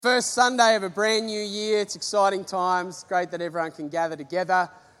First Sunday of a brand new year. It's exciting times. Great that everyone can gather together.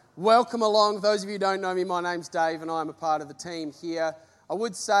 Welcome along. Those of you who don't know me, my name's Dave and I'm a part of the team here. I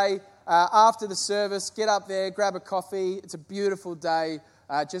would say after the service, get up there, grab a coffee. It's a beautiful day.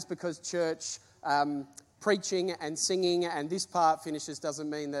 Just because church preaching and singing and this part finishes doesn't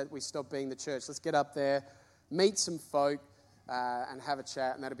mean that we stop being the church. Let's get up there, meet some folk and have a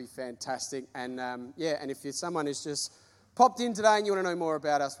chat, and that'll be fantastic. And and if you're someone who's just popped in today and you want to know more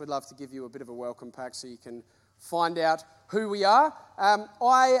about us, we'd love to give you a bit of a welcome pack so you can find out who we are.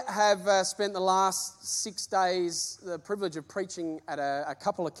 I have spent the last 6 days the privilege of preaching at a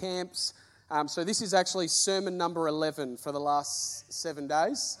couple of camps. So this is actually sermon number 11 for the last 7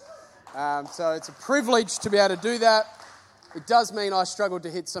 days. So it's a privilege to be able to do that. It does mean I struggled to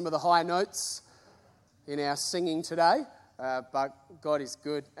hit some of the high notes in our singing today. But God is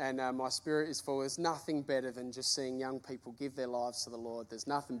good and my spirit is full. There's nothing better than just seeing young people give their lives to the Lord. There's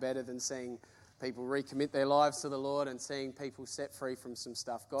nothing better than seeing people recommit their lives to the Lord and seeing people set free from some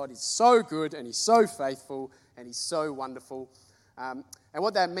stuff. God is so good and He's so faithful and He's so wonderful. And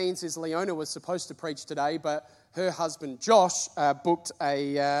what that means is Leona was supposed to preach today, but her husband Josh booked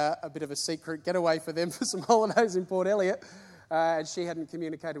a bit of a secret getaway for them for some holidays in Port Elliot. And she hadn't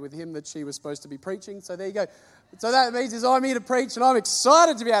communicated with him that she was supposed to be preaching. So there you go. So that means is I'm here to preach and I'm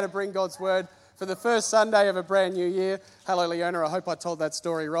excited to be able to bring God's word for the first Sunday of a brand new year. Hello, Leona. I hope I told that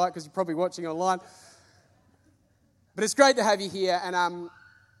story right because you're probably watching online. But it's great to have you here. And I'm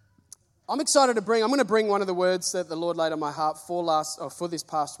excited I'm going to bring one of the words that the Lord laid on my heart for this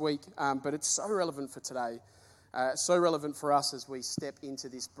past week. But it's so relevant for today. So relevant for us as we step into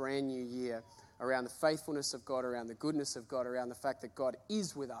this brand new year, around the faithfulness of God, around the goodness of God, around the fact that God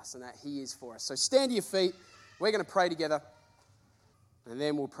is with us and that He is for us. So stand to your feet. We're going to pray together and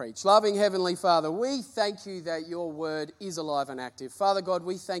then we'll preach. Loving Heavenly Father, we thank You that Your word is alive and active. Father God,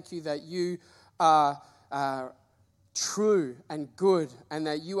 we thank You that You are true and good and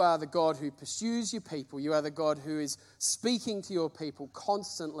that You are the God who pursues Your people. You are the God who is speaking to Your people,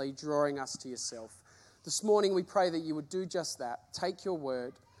 constantly drawing us to Yourself. This morning we pray that You would do just that. Take Your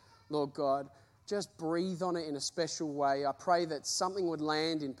word, Lord God, just breathe on it in a special way. I pray that something would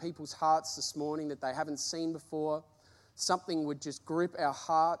land in people's hearts this morning that they haven't seen before. Something would just grip our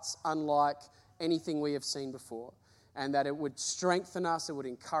hearts unlike anything we have seen before. And that it would strengthen us, it would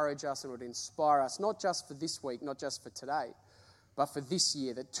encourage us, it would inspire us, not just for this week, not just for today, but for this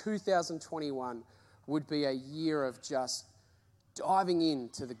year, that 2021 would be a year of just diving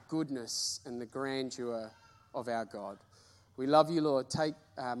into the goodness and the grandeur of our God. We love You, Lord. Take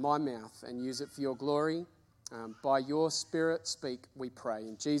my mouth and use it for Your glory. By Your Spirit, speak, we pray.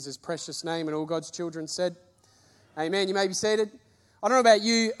 In Jesus' precious name, and all God's children said, amen. You may be seated. I don't know about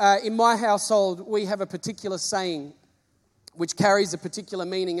you. In my household, we have a particular saying which carries a particular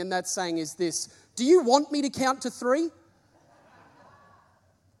meaning, and that saying is this: do you want me to count to 3?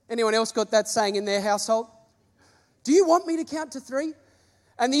 Anyone else got that saying in their household? Do you want me to count to 3?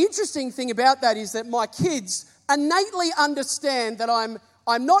 And the interesting thing about that is that my kids innately understand that I'm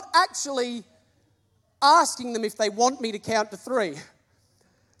not actually asking them if they want me to count to 3.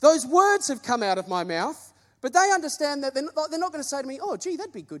 Those words have come out of my mouth, but they understand that they're not going to say to me, "Oh, gee,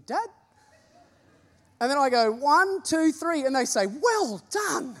 that'd be good, Dad." And then I go, 1, 2, 3, and they say, "Well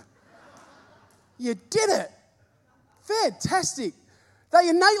done. You did it. Fantastic." They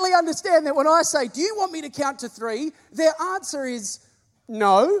innately understand that when I say, "Do you want me to count to 3?" their answer is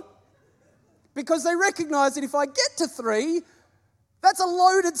no. Because they recognise that if I get to 3, that's a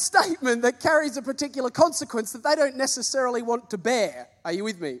loaded statement that carries a particular consequence that they don't necessarily want to bear. Are you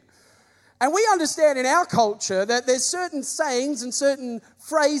with me? And we understand in our culture that there's certain sayings and certain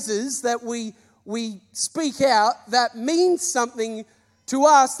phrases that we speak out that mean something to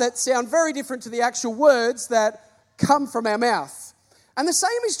us that sound very different to the actual words that come from our mouth. And the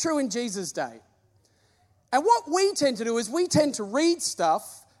same is true in Jesus' day. And what we tend to do is we tend to read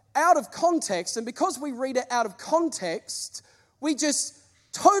stuff out of context, and because we read it out of context, we just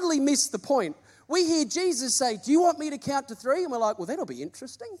totally miss the point. We hear Jesus say, "Do you want me to count to 3?" And we're like, "Well, that'll be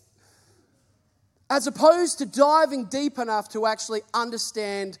interesting." As opposed to diving deep enough to actually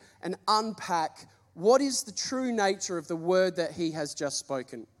understand and unpack what is the true nature of the word that He has just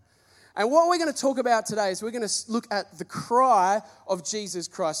spoken. And what we're going to talk about today is we're going to look at the cry of Jesus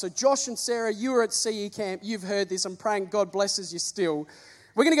Christ. So Josh and Sarah, you were at CE Camp. You've heard this. I'm praying God blesses you still.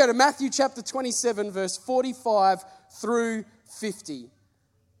 We're going to go to Matthew chapter 27, verse 45 through 50.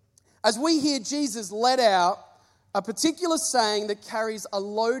 As we hear Jesus let out a particular saying that carries a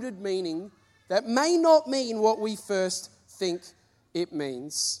loaded meaning that may not mean what we first think it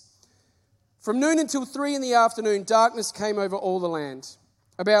means. From noon until 3 in the afternoon, darkness came over all the land.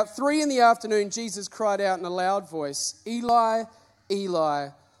 About 3 p.m, Jesus cried out in a loud voice, "Eli, Eli,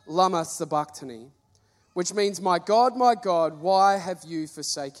 lama sabachthani," which means, my God, why have you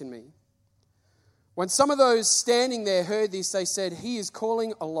forsaken me?" When some of those standing there heard this, they said, "He is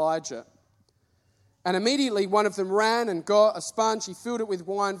calling Elijah." And immediately one of them ran and got a sponge. He filled it with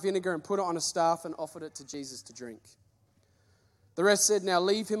wine vinegar and put it on a staff and offered it to Jesus to drink. The rest said, "Now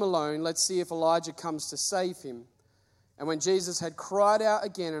leave him alone. Let's see if Elijah comes to save him." And when Jesus had cried out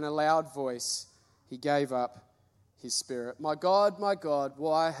again in a loud voice, he gave up his spirit. My God,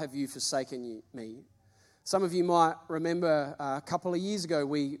 why have you forsaken me?" Some of you might remember a couple of years ago,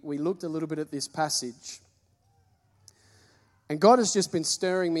 we looked a little bit at this passage. And God has just been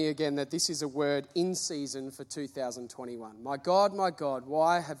stirring me again that this is a word in season for 2021. My God,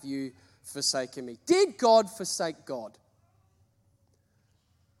 why have you forsaken me? Did God forsake God?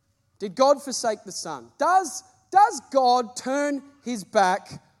 Did God forsake the Son? Does God turn his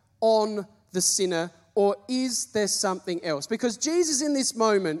back on the sinner, or is there something else? Because Jesus in this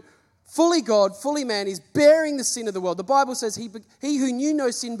moment, fully God, fully man, is bearing the sin of the world. The Bible says he who knew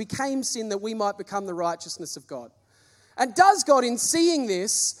no sin became sin that we might become the righteousness of God. And does God, in seeing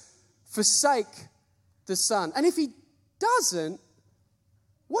this, forsake the Son? And if he doesn't,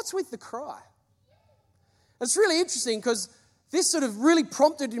 what's with the cry? It's really interesting because this sort of really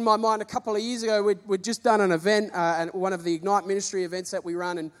prompted in my mind a couple of years ago. We'd just done an event, one of the Ignite ministry events that we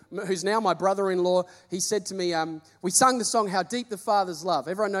run, and who's now my brother-in-law. He said to me, we sung the song, "How Deep the Father's Love."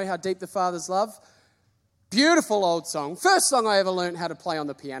 Everyone know How Deep the Father's Love? Beautiful old song. First song I ever learned how to play on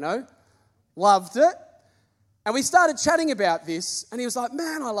the piano. Loved it. And we started chatting about this, and he was like,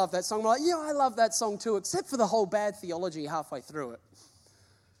 "Man, I love that song." I'm like, "Yeah, I love that song too, except for the whole bad theology halfway through it."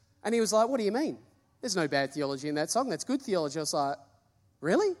 And he was like, "What do you mean? There's no bad theology in that song. That's good theology." I was like,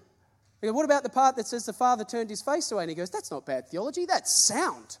 "Really?" He goes, "What about the part that says the Father turned his face away?" And he goes, "That's not bad theology. That's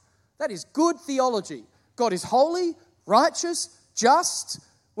sound. That is good theology. God is holy, righteous, just.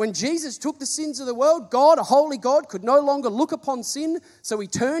 When Jesus took the sins of the world, God, a holy God, could no longer look upon sin, so he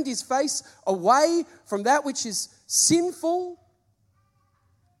turned his face away from that which is sinful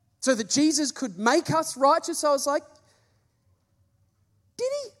so that Jesus could make us righteous." I was like,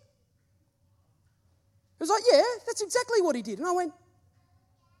 "Did he?" He was like, "Yeah, that's exactly what he did." And I went,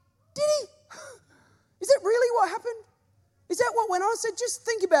 "Did he? Is that really what happened? Is that what went on?" I said, "Just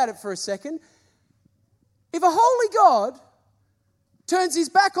think about it for a second. If a holy God turns his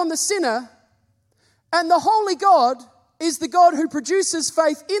back on the sinner, and the holy God is the God who produces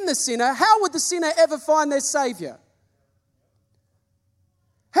faith in the sinner, how would the sinner ever find their Savior?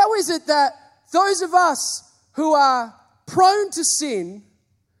 How is it that those of us who are prone to sin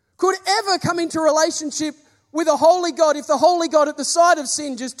could ever come into relationship with a holy God if the holy God at the sight of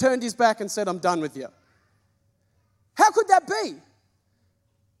sin just turned his back and said, 'I'm done with you'? How could that be?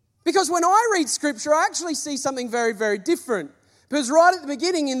 Because when I read Scripture, I actually see something very, very different. Because right at the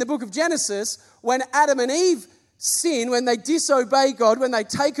beginning in the book of Genesis, when Adam and Eve sin, when they disobey God, when they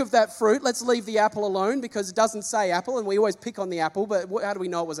take of that fruit, let's leave the apple alone because it doesn't say apple, and we always pick on the apple, but how do we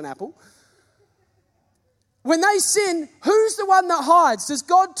know it was an apple? When they sin, who's the one that hides? Does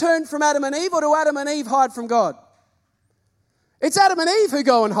God turn from Adam and Eve, or do Adam and Eve hide from God? It's Adam and Eve who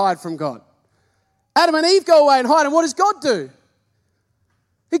go and hide from God. Adam and Eve go away and hide, and what does God do?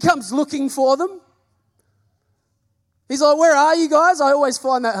 He comes looking for them. He's like, "Where are you guys?" I always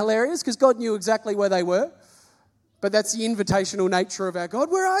find that hilarious because God knew exactly where they were. But that's the invitational nature of our God.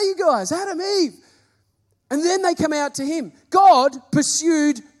 "Where are you guys? Adam, Eve." And then they come out to him. God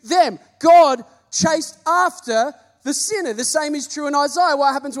pursued them. God chased after the sinner. The same is true in Isaiah.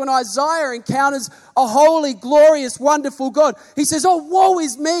 What happens when Isaiah encounters a holy, glorious, wonderful God? He says, "Oh, woe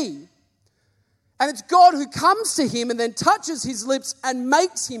is me." And it's God who comes to him and then touches his lips and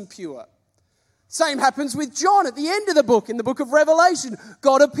makes him pure. Same happens with John at the end of the book, in the book of Revelation.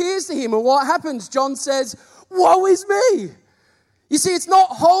 God appears to him, and what happens? John says, "Woe is me." You see, it's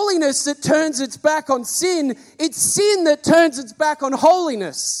not holiness that turns its back on sin, it's sin that turns its back on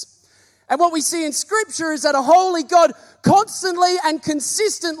holiness. And what we see in Scripture is that a holy God constantly and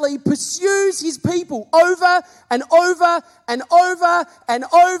consistently pursues his people over and over and over and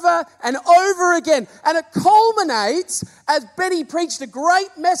over and over again. And it culminates, as Benny preached a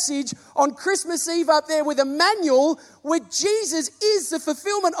great message on Christmas Eve up there with Emmanuel, where Jesus is the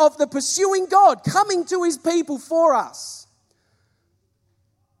fulfillment of the pursuing God coming to his people for us.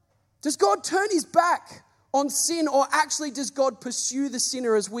 Does God turn his back on sin, or actually does God pursue the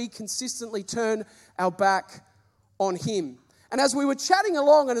sinner as we consistently turn our back on him? And as we were chatting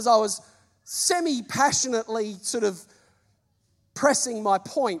along, and as I was semi-passionately sort of pressing my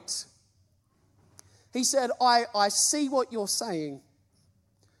point, he said, I see what you're saying,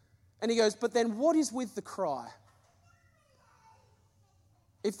 And he goes, but then what is with the cry?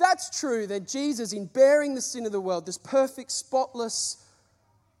 If that's true, then Jesus, in bearing the sin of the world, this perfect, spotless,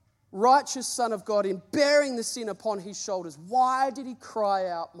 righteous Son of God, in bearing the sin upon his shoulders, why did he cry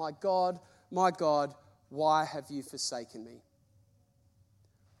out, my God, why have you forsaken me?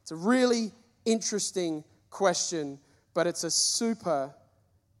 It's a really interesting question, but it's a super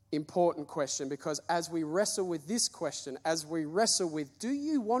important question, because as we wrestle with this question, as we wrestle with, do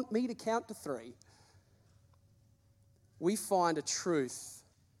you want me to count to 3? We find a truth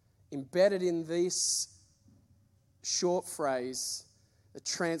embedded in this short phrase that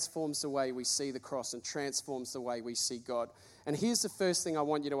transforms the way we see the cross and transforms the way we see God. And here's the first thing I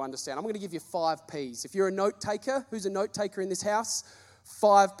want you to understand. I'm going to give you 5 P's. If you're a note taker, who's a note taker in this house?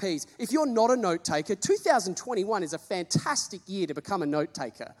 5 P's. If you're not a note taker, 2021 is a fantastic year to become a note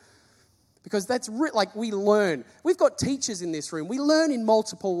taker. Because that's we learn. We've got teachers in this room. We learn in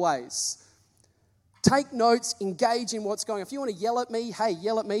multiple ways. Take notes, engage in what's going on. If you want to yell at me, hey,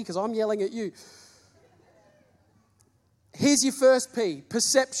 yell at me because I'm yelling at you. Here's your first P,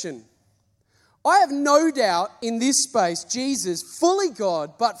 perception. I have no doubt in this space, Jesus, fully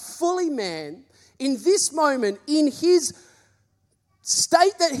God but fully man, in this moment, in his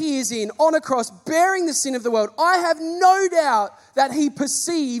state that he is in, on a cross, bearing the sin of the world, I have no doubt that he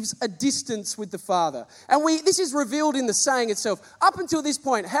perceives a distance with the Father. And this is revealed in the saying itself. Up until this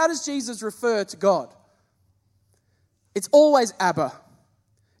point, how does Jesus refer to God? It's always Abba.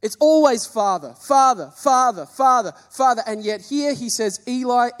 It's always Father, Father, Father, Father, Father. And yet here he says,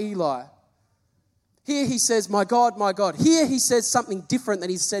 Eli, Eli. Here he says, my God, my God. Here he says something different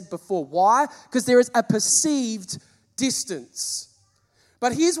than he said before. Why? Because there is a perceived distance.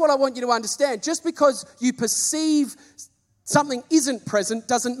 But here's what I want you to understand. Just because you perceive something isn't present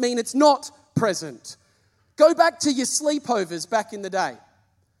doesn't mean it's not present. Go back to your sleepovers back in the day.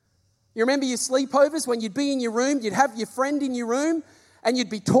 You remember your sleepovers when you'd be in your room, you'd have your friend in your room and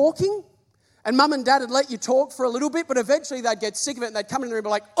you'd be talking, and mum and dad would let you talk for a little bit, but eventually they'd get sick of it and they'd come in the room and be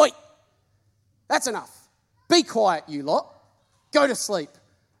like, oi, that's enough. Be quiet, you lot. Go to sleep.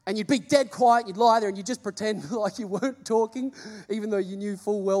 And you'd be dead quiet, you'd lie there and you'd just pretend like you weren't talking, even though you knew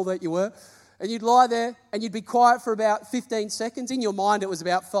full well that you were. And you'd lie there and you'd be quiet for about 15 seconds. In your mind, it was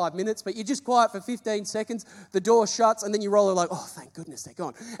about 5 minutes, but you're just quiet for 15 seconds. The door shuts and then you roll it like, oh, thank goodness they're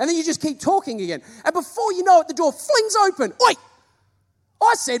gone. And then you just keep talking again. And before you know it, the door flings open. Oi!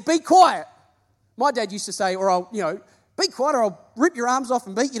 I said, be quiet. My dad used to say, or I'll, be quiet or I'll rip your arms off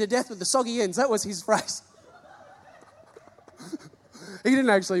and beat you to death with the soggy ends. That was his phrase. He didn't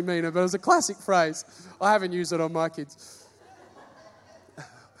actually mean it, but it was a classic phrase. I haven't used it on my kids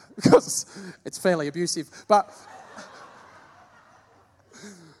because it's fairly abusive. But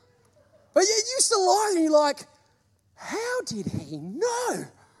you used to lie and you're like, how did he know?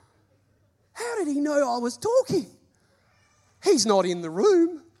 How did he know I was talking? He's not in the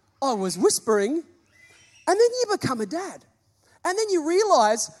room. I was whispering. And then you become a dad. And then you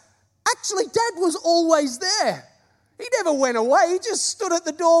realise, actually, Dad was always there. He never went away. He just stood at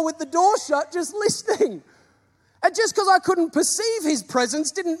the door with the door shut, just listening. And just because I couldn't perceive his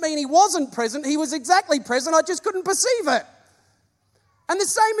presence didn't mean he wasn't present. He was exactly present. I just couldn't perceive it. And the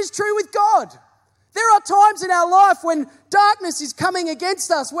same is true with God. There are times in our life when darkness is coming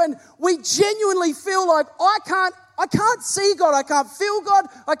against us, when we genuinely feel like, I can't see God, I can't feel God,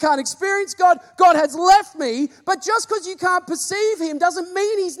 I can't experience God. God has left me. But just because you can't perceive him doesn't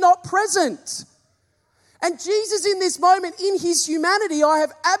mean he's not present. And Jesus in this moment, in his humanity, I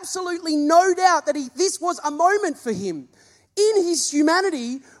have absolutely no doubt that this was a moment for him. In his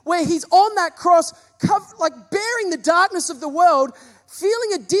humanity, where he's on that cross, bearing the darkness of the world,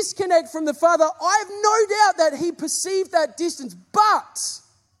 feeling a disconnect from the Father, I have no doubt that he perceived that distance. But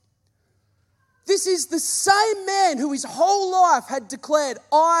this is the same man who his whole life had declared,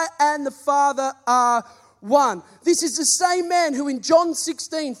 I and the Father are one. This is the same man who in John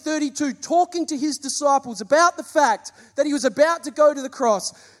 16:32, talking to his disciples about the fact that he was about to go to the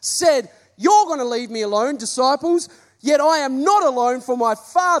cross, said, you're going to leave me alone, disciples, yet I am not alone, for my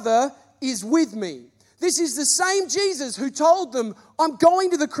Father is with me. This is the same Jesus who told them, I'm going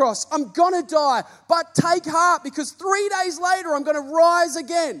to the cross, I'm going to die, but take heart because 3 days later I'm going to rise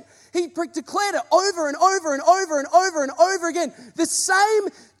again. He declared it over and over and over and over and over again. The same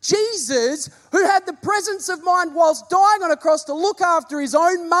Jesus who had the presence of mind whilst dying on a cross to look after his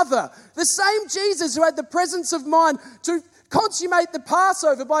own mother. The same Jesus who had the presence of mind to consummate the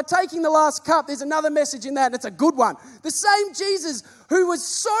Passover by taking the last cup. There's another message in that, and it's a good one. The same Jesus who was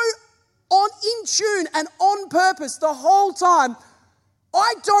so in tune and on purpose the whole time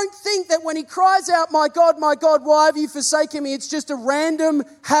I don't think that when he cries out, my God, why have you forsaken me?" it's just a random,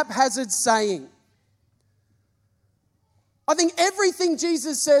 haphazard saying. I think everything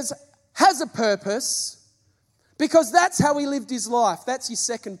Jesus says has a purpose because that's how he lived his life. That's your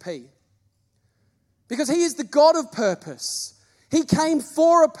second P. Because he is the God of purpose. He came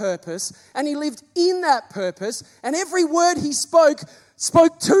for a purpose and he lived in that purpose, and every word he spoke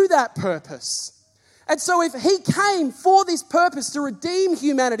to that purpose. And so if he came for this purpose to redeem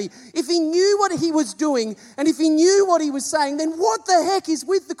humanity, if he knew what he was doing and if he knew what he was saying, then what the heck is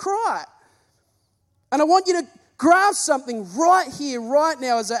with the cry? And I want you to grasp something right here, right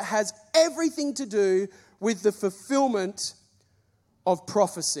now, as it has everything to do with the fulfillment of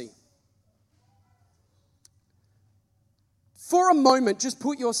prophecy. For a moment, just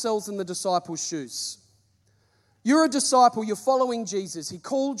put yourselves in the disciples' shoes. You're a disciple, you're following Jesus. He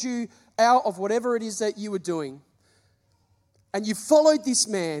called you out of whatever it is that you were doing. And you followed this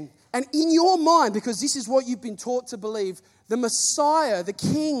man. And in your mind, because this is what you've been taught to believe, the Messiah, the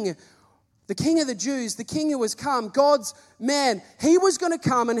King of the Jews, the King who has come, God's man, he was going to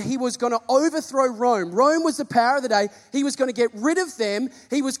come and he was going to overthrow Rome. Rome was the power of the day. He was going to get rid of them.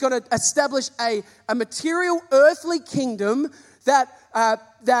 He was going to establish a material, earthly kingdom that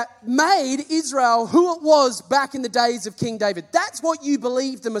made Israel who it was back in the days of King David. That's what you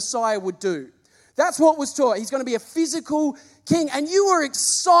believed the Messiah would do. That's what was taught. He's going to be a physical king. And you were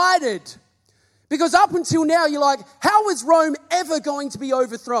excited because up until now you're like, how is Rome ever going to be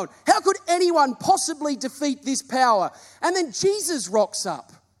overthrown? How could anyone possibly defeat this power? And then Jesus rocks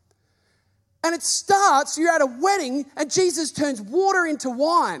up. And it starts, you're at a wedding and Jesus turns water into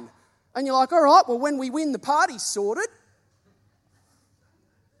wine. And you're like, all right, well, when we win, the party's sorted.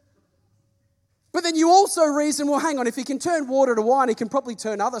 But then you also reason, well, hang on, if he can turn water to wine, he can probably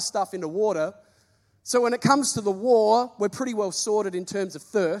turn other stuff into water. So when it comes to the war, we're pretty well sorted in terms of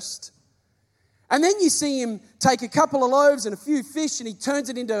thirst. And then you see him take a couple of loaves and a few fish and he turns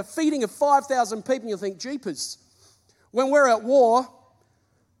it into a feeding of 5,000 people and you'll think, jeepers, when we're at war,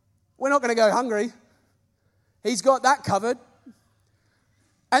 we're not going to go hungry. He's got that covered.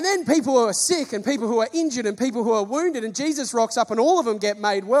 And then people who are sick and people who are injured and people who are wounded, and Jesus rocks up and all of them get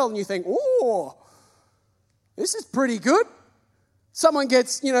made well and you think, oh, this is pretty good. Someone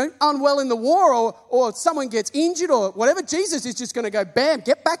gets, unwell in the war or someone gets injured or whatever. Jesus is just going to go, bam,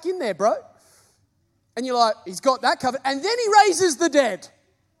 get back in there, bro. And you're like, he's got that covered. And then he raises the dead.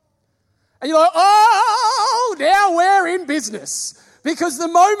 And you're like, oh, now we're in business. Because the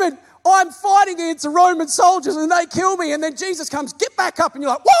moment I'm fighting against the Roman soldiers and they kill me and then Jesus comes, get back up. And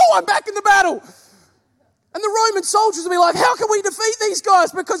you're like, whoa, I'm back in the battle. And the Roman soldiers will be like, how can we defeat these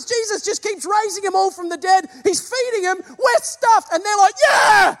guys? Because Jesus just keeps raising them all from the dead. He's feeding them. We're stuffed. And they're like,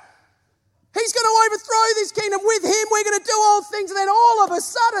 yeah, he's going to overthrow this kingdom. With him, we're going to do all things. And then all of a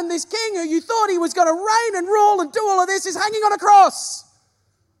sudden, this king who you thought he was going to reign and rule and do all of this is hanging on a cross.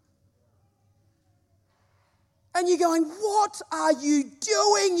 And you're going, what are you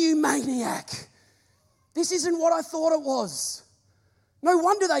doing, you maniac? This isn't what I thought it was. No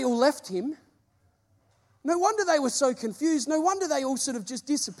wonder they all left him. No wonder they were so confused. No wonder they all sort of just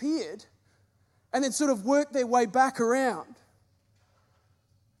disappeared and then sort of worked their way back around.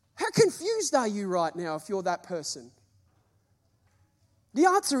 How confused are you right now if you're that person? The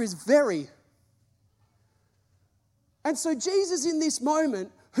answer is very. And so Jesus in this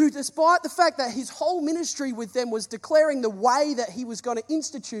moment, who despite the fact that his whole ministry with them was declaring the way that he was going to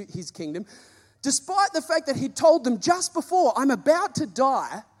institute his kingdom, despite the fact that he told them just before, I'm about to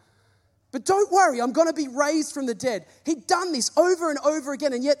die, but don't worry, I'm going to be raised from the dead. He'd done this over and over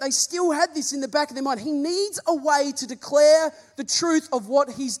again, and yet they still had this in the back of their mind. He needs a way to declare the truth of what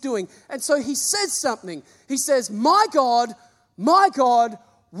he's doing. And so he says something. He says, my God,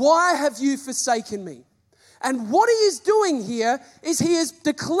 why have you forsaken me? And what he is doing here is he is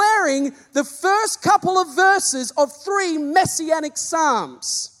declaring the first couple of verses of 3 messianic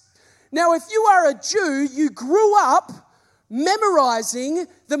psalms. Now, if you are a Jew, you grew up memorizing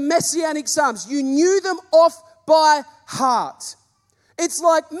the messianic psalms. You knew them off by heart. It's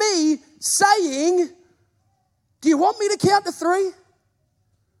like me saying, do you want me to count to 3?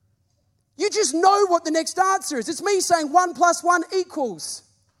 You just know what the next answer is. It's me saying 1 + 1 =.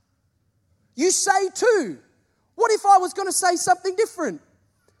 You say 2. What if I was going to say something different?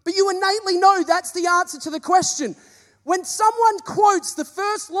 But you innately know that's the answer to the question. When someone quotes the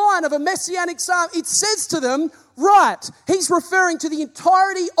first line of a messianic psalm, it says to them, right, he's referring to the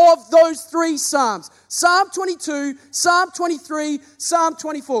entirety of those 3 psalms. Psalm 22, Psalm 23, Psalm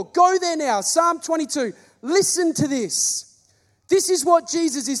 24. Go there now, Psalm 22. Listen to this. This is what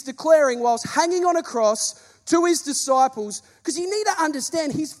Jesus is declaring whilst hanging on a cross to his disciples, because you need to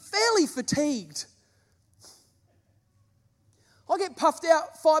understand he's fairly fatigued. I get puffed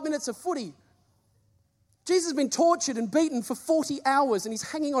out 5 minutes of footy. Jesus has been tortured and beaten for 40 hours and he's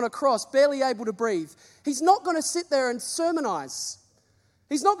hanging on a cross, barely able to breathe. He's not going to sit there and sermonize.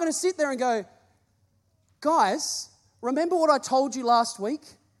 He's not going to sit there and go, guys, remember what I told you last week?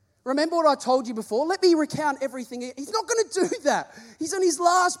 Remember what I told you before? Let me recount everything. He's not going to do that. He's on his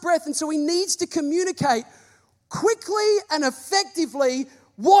last breath, and so he needs to communicate quickly and effectively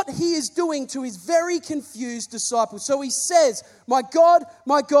what he is doing to his very confused disciples. So he says, my God,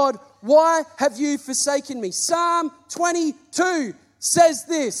 why have you forsaken me? Psalm 22 says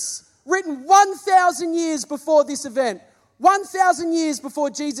this, written 1,000 years before this event, 1,000 years before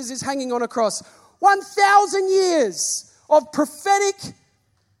Jesus is hanging on a cross, 1,000 years of prophetic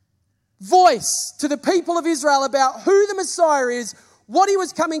voice to the people of Israel about who the Messiah is, what he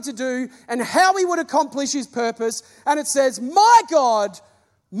was coming to do, and how he would accomplish his purpose. And it says, my God,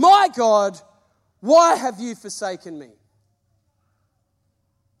 why have you forsaken me?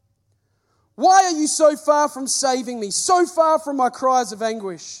 Why are you so far from saving me, so far from my cries of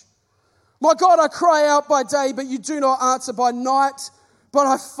anguish? My God, I cry out by day, but you do not answer, by night, but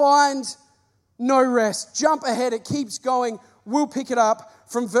I find no rest. Jump ahead, it keeps going. We'll pick it up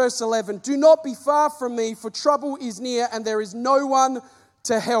from verse 11. Do not be far from me, for trouble is near and there is no one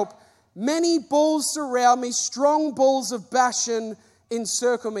to help. Many bulls surround me, strong bulls of Bashan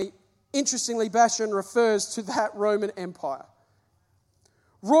encircle me. Interestingly, Bashan refers to that Roman Empire.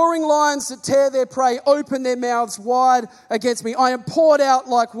 Roaring lions that tear their prey open their mouths wide against me. I am poured out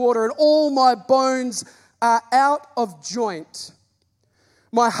like water and all my bones are out of joint.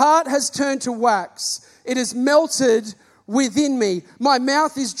 My heart has turned to wax. It has melted within me. My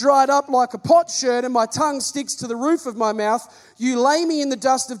mouth is dried up like a potsherd and my tongue sticks to the roof of my mouth. You lay me in the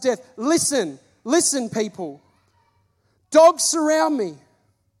dust of death. Listen, people. Dogs surround me.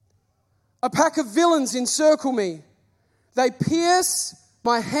 A pack of villains encircle me. They pierce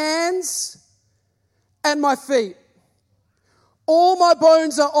my hands and my feet. All my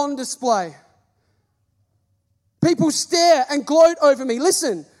bones are on display. People stare and gloat over me.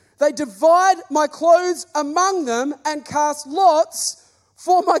 Listen, they divide my clothes among them and cast lots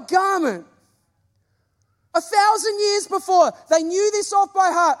for my garment. 1,000 years before, they knew this off by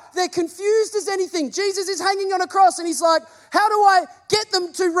heart. They're confused as anything. Jesus is hanging on a cross and he's like, how do I get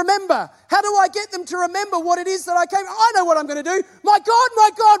them to remember? How do I get them to remember what it is that I came? I know what I'm going to do. My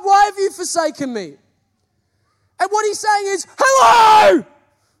God, why have you forsaken me? And what he's saying is, hello!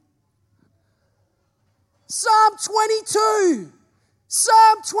 Psalm 22,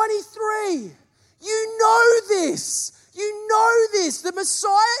 Psalm 23. You know this. You know this. The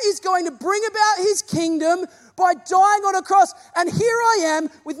Messiah is going to bring about his kingdom by dying on a cross. And here I am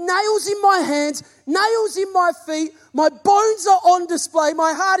with nails in my hands, nails in my feet. My bones are on display.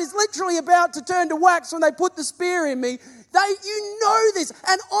 My heart is literally about to turn to wax when they put the spear in me. You know this.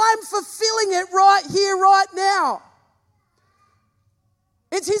 And I'm fulfilling it right here, right now.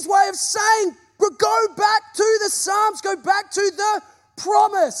 It's his way of saying, go back to the Psalms. Go back to the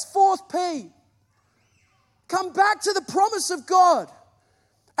promise. 4th P. Come back to the promise of God.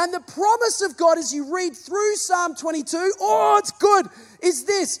 And the promise of God as you read through Psalm 22, oh, it's good, is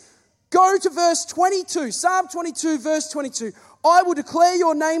this. Go to verse 22, Psalm 22, verse 22. I will declare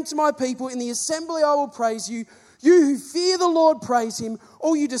your name to my people. In the assembly I will praise you. You who fear the Lord, praise him.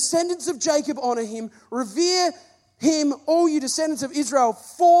 All you descendants of Jacob, honor him. Revere him, all you descendants of Israel.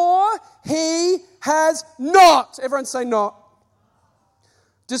 For he has not, everyone say not,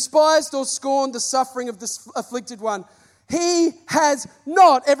 despised or scorned the suffering of this afflicted one. He has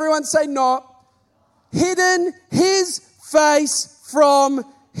not, everyone say not, hidden his face from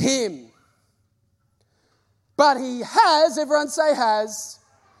him. But he has, everyone say has,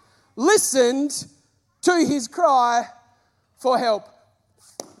 listened to his cry for help.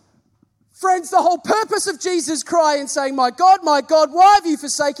 Friends, the whole purpose of Jesus' cry and saying, my God, why have you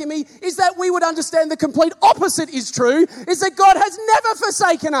forsaken me, is that we would understand the complete opposite is true, is that God has never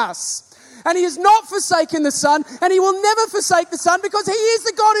forsaken us. And he has not forsaken the Son, and he will never forsake the Son because he is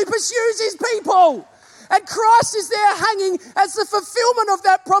the God who pursues his people. And Christ is there hanging as the fulfillment of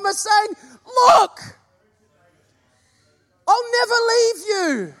that promise saying, look, I'll never leave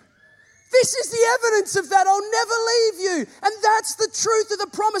you. This is the evidence of that. I'll never leave you. And that's the truth of the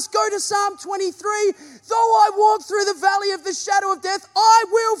promise. Go to Psalm 23. Though I walk through the valley of the shadow of death, I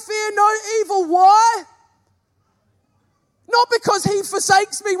will fear no evil. Why? Not because he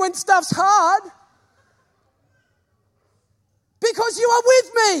forsakes me when stuff's hard. Because you are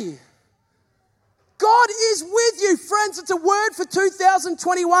with me. God God is with you. Friends, it's a word for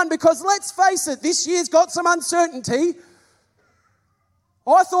 2021 because let's face it, this year's got some uncertainty.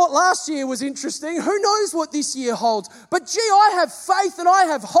 I thought last year was interesting. Who knows what this year holds? But gee, I have faith and I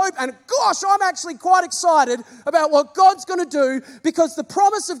have hope. And gosh, I'm actually quite excited about what God's going to do because the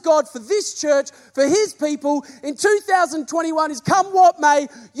promise of God for this church, for His people in 2021 is come what may,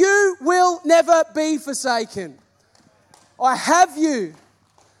 you will never be forsaken. I have you.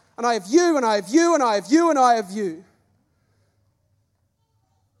 And I have you, and I have you, and I have you, and I have you.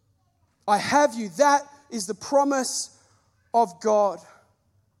 I have you. That is the promise of God.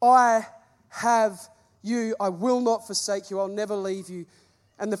 I have you. I will not forsake you. I'll never leave you.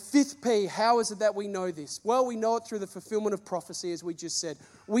 And the fifth P, how is it that we know this? Well, we know it through the fulfillment of prophecy, as we just said.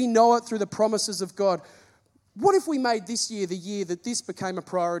 We know it through the promises of God. What if we made this year the year that this became a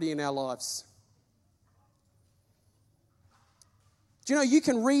priority in our lives? Do you know you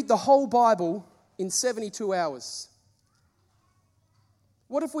can read the whole Bible in 72 hours?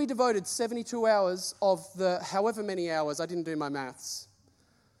 What if we devoted 72 hours of the however many hours, I didn't do my maths,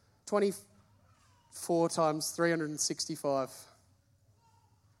 24 times 365. Do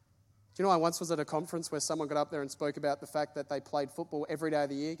you know, I once was at a conference where someone got up there and spoke about the fact that they played football every day of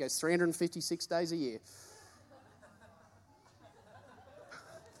the year. He goes, 356 days a year.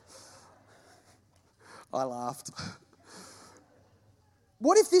 I laughed.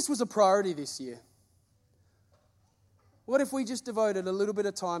 What if this was a priority this year? What if we just devoted a little bit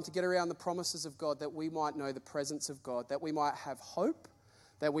of time to get around the promises of God, that we might know the presence of God, that we might have hope,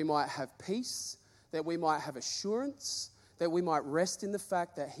 that we might have peace, that we might have assurance, that we might rest in the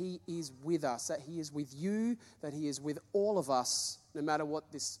fact that He is with us, that He is with you, that He is with all of us, no matter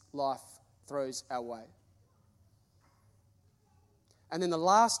what this life throws our way. And then the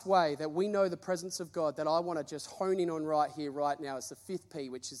last way that we know the presence of God that I want to just hone in on right here, right now, is the fifth P,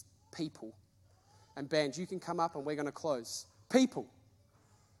 which is people. And band, you can come up and we're going to close. People.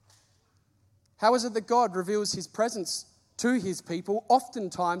 How is it that God reveals His presence to His people?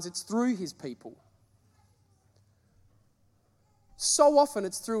 Oftentimes it's through His people. So often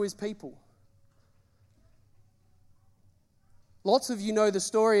it's through His people. Lots of you know the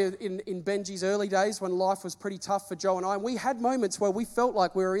story in Benji's early days when life was pretty tough for Joe and I. And we had moments where we felt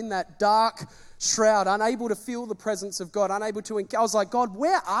like we were in that dark shroud, unable to feel the presence of God, unable to... I was like, God,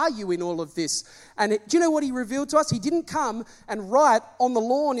 where are you in all of this? And do you know what He revealed to us? He didn't come and write on the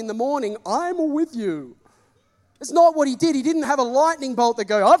lawn in the morning, I'm with you. It's not what He did. He didn't have a lightning bolt that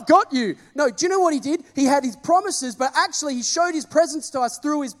go, I've got you. No, do you know what He did? He had His promises, but actually He showed His presence to us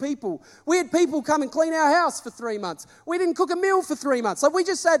through His people. We had people come and clean our house for 3 months. We didn't cook a meal for 3 months. Like we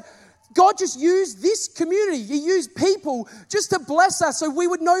just said, God just used this community. He used people just to bless us so we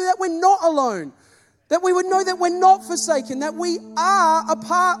would know that we're not alone, that we would know that we're not forsaken, that we are a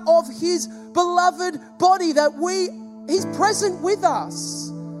part of His beloved body, that He's present with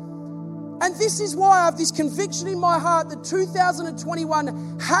us. And this is why I have this conviction in my heart that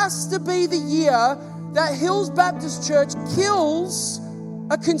 2021 has to be the year that Hills Baptist Church kills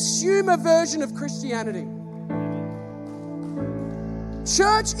a consumer version of Christianity.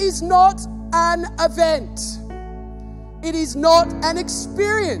 Church is not an event. It is not an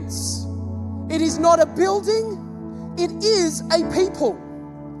experience. It is not a building. It is a people.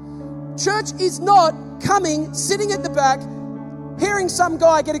 Church is not coming, sitting at the back, hearing some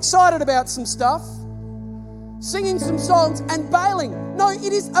guy get excited about some stuff, singing some songs and bailing. No,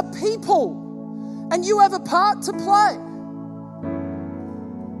 it is a people. And you have a part to play.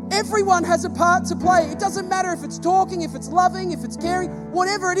 Everyone has a part to play. It doesn't matter if it's talking, if it's loving, if it's caring,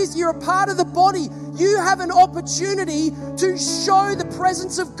 whatever it is, you're a part of the body. You have an opportunity to show the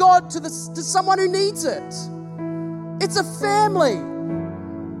presence of God to someone who needs it. It's a family.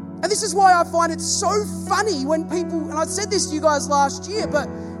 And this is why I find it so funny when people, and I said this to you guys last year, but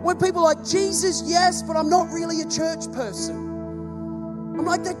when people are like, Jesus, yes, but I'm not really a church person. I'm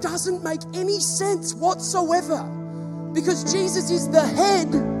like, that doesn't make any sense whatsoever. Because Jesus is the head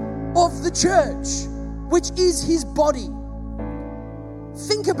of the church, which is His body.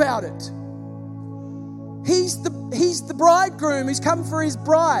 Think about it. He's the bridegroom who's come for His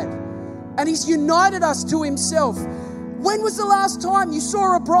bride, and He's united us to Himself. When was the last time you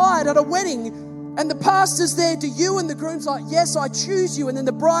saw a bride at a wedding and the pastor's there to you and the groom's like, yes, I choose you. And then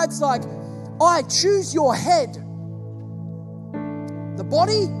the bride's like, I choose your head. The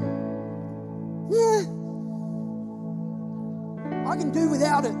body? Yeah. I can do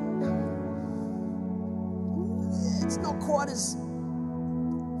without it. It's not quite as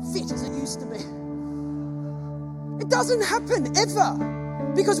fit as it used to be. It doesn't happen ever.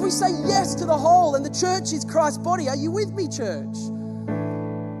 Because we say yes to the whole, and the church is Christ's body. Are you with me, church?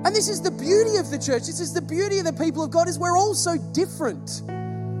 And And this is the beauty of the church. This is the beauty of the people of God, is we're all so different.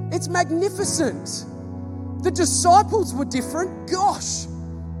 It's magnificent. The disciples were different. Gosh.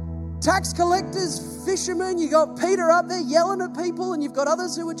 Tax collectors, fishermen, you got Peter up there yelling at people, and you've got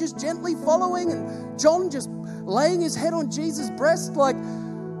others who are just gently following, and John just laying his head on Jesus' breast, like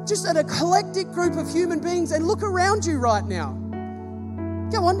just an eclectic group of human beings. And look around you right now.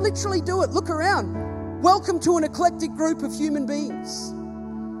 Go on, literally do it. Look around. Welcome to an eclectic group of human beings.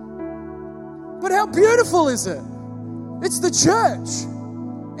 But how beautiful is it? It's the church.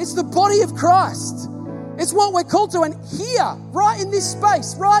 It's the body of Christ. It's what we're called to. And here, right in this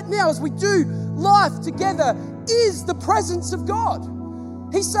space, right now, as we do life together, is the presence of God.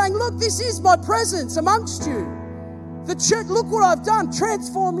 He's saying, look, this is my presence amongst you. The church, look what I've done.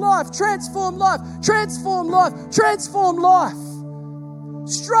 Transform life, transform life, transform life, transform life.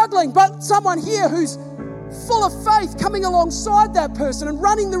 Struggling, but someone here who's full of faith coming alongside that person and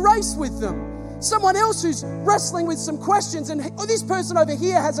running the race with them. Someone else who's wrestling with some questions, and this person over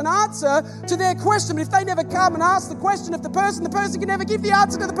here has an answer to their question, but if they never come and ask the question of the person can never give the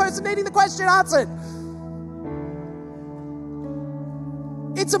answer to the person needing the question answered.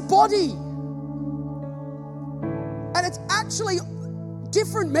 It's a body. And it's actually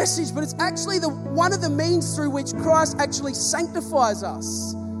different message, but it's actually one of the means through which Christ actually sanctifies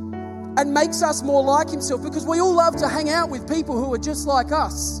us and makes us more like himself, because we all love to hang out with people who are just like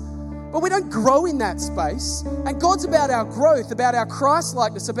us. But we don't grow in that space. And God's about our growth, about our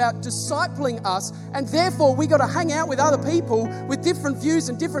Christ-likeness, about discipling us. And therefore, we got to hang out with other people with different views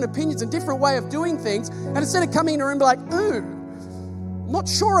and different opinions and different way of doing things. And instead of coming in a room and be like, ooh, not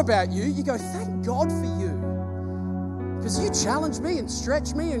sure about you, you go, thank God for you. Because you challenge me and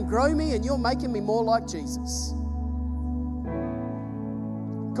stretch me and grow me, and you're making me more like Jesus.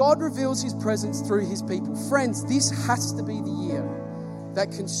 God reveals his presence through his people. Friends, this has to be the year that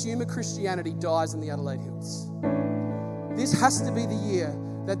consumer Christianity dies in the Adelaide Hills. This has to be the year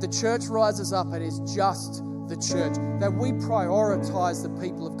that the church rises up and is just the church, that we prioritize the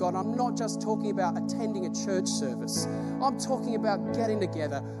people of God. I'm not just talking about attending a church service. I'm talking about getting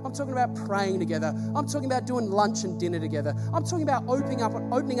together. I'm talking about praying together. I'm talking about doing lunch and dinner together. I'm talking about opening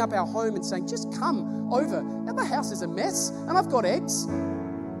up our home and saying, just come over. And my house is a mess and I've got eggs.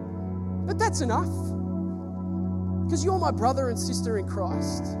 But that's enough. Because you're my brother and sister in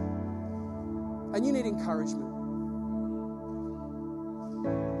Christ. And you need encouragement.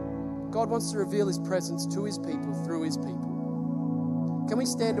 God wants to reveal his presence to his people through his people. Can we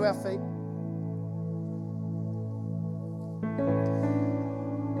stand to our feet?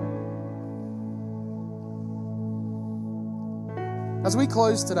 As we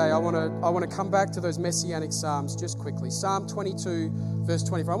close today, I want to come back to those messianic psalms just quickly. Psalm 22, verse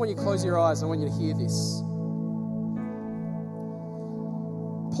 24. I want you to close your eyes. I want you to hear this.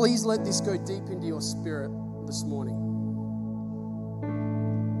 Please let this go deep into your spirit this morning.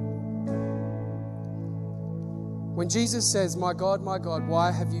 When Jesus says, my God, why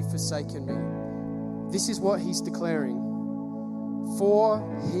have you forsaken me? This is what he's declaring. For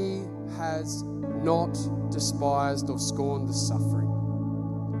he has not despised or scorned the suffering.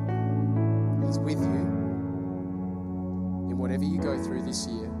 He's with you in whatever you go through this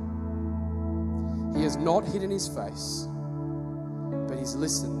year. He has not hidden his face, but he's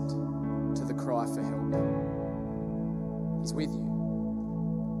listened to the cry for help. He's with you.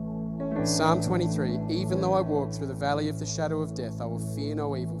 Psalm 23, even though I walk through the valley of the shadow of death, I will fear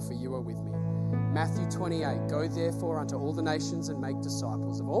no evil, for you are with me. Matthew 28, go therefore unto all the nations and make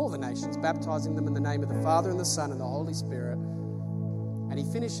disciples of all the nations, baptizing them in the name of the Father and the Son and the Holy Spirit. And he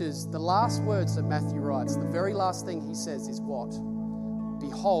finishes the last words that Matthew writes. The very last thing he says is what?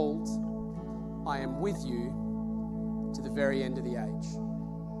 Behold, I am with you to the very end of the age.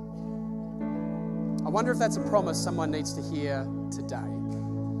 I wonder if that's a promise someone needs to hear today.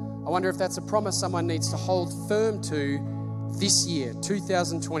 I wonder if that's a promise someone needs to hold firm to this year,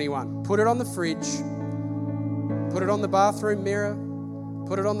 2021. Put it on the fridge, put it on the bathroom mirror,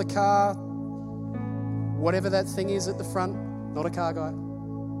 put it on the car, whatever that thing is at the front, not a car guy.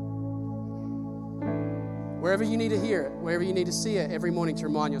 Wherever you need to hear it, wherever you need to see it every morning to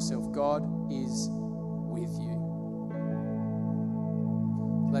remind yourself, God is with you.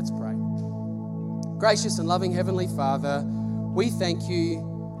 Let's pray. Gracious and loving Heavenly Father, we thank you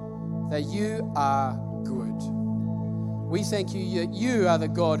that you are good. We thank you that you are the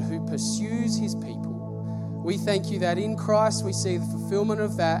God who pursues his people. We thank you that in Christ we see the fulfillment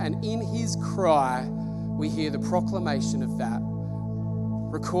of that, and in his cry we hear the proclamation of that,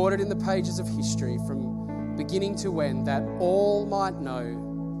 recorded in the pages of history from beginning to end, that all might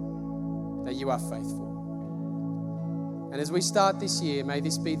know that you are faithful. And as we start this year, may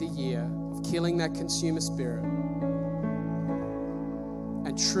this be the year of killing that consumer spirit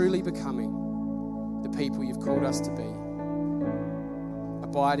and truly becoming the people you've called us to be,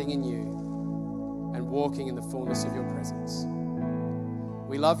 abiding in you and walking in the fullness of your presence.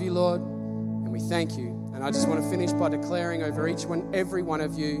 We love you, Lord, and we thank you. And I just want to finish by declaring over every one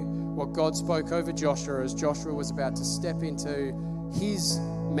of you what God spoke over Joshua as Joshua was about to step into his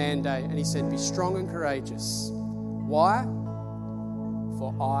mandate. And he said, be strong and courageous. Why?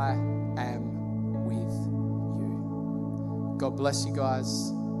 For I am with you. God bless you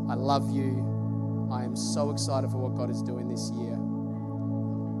guys. I love you. I am so excited for what God is doing this year.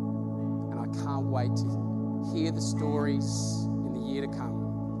 And I can't wait to hear the stories in the year to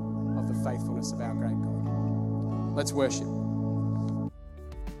come of the faithfulness of our great God. Let's worship.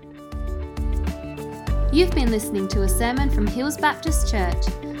 You've been listening to a sermon from Hills Baptist Church.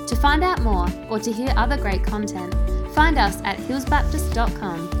 To find out more or to hear other great content, find us at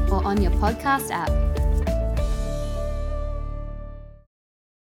hillsbaptist.com or on your podcast app.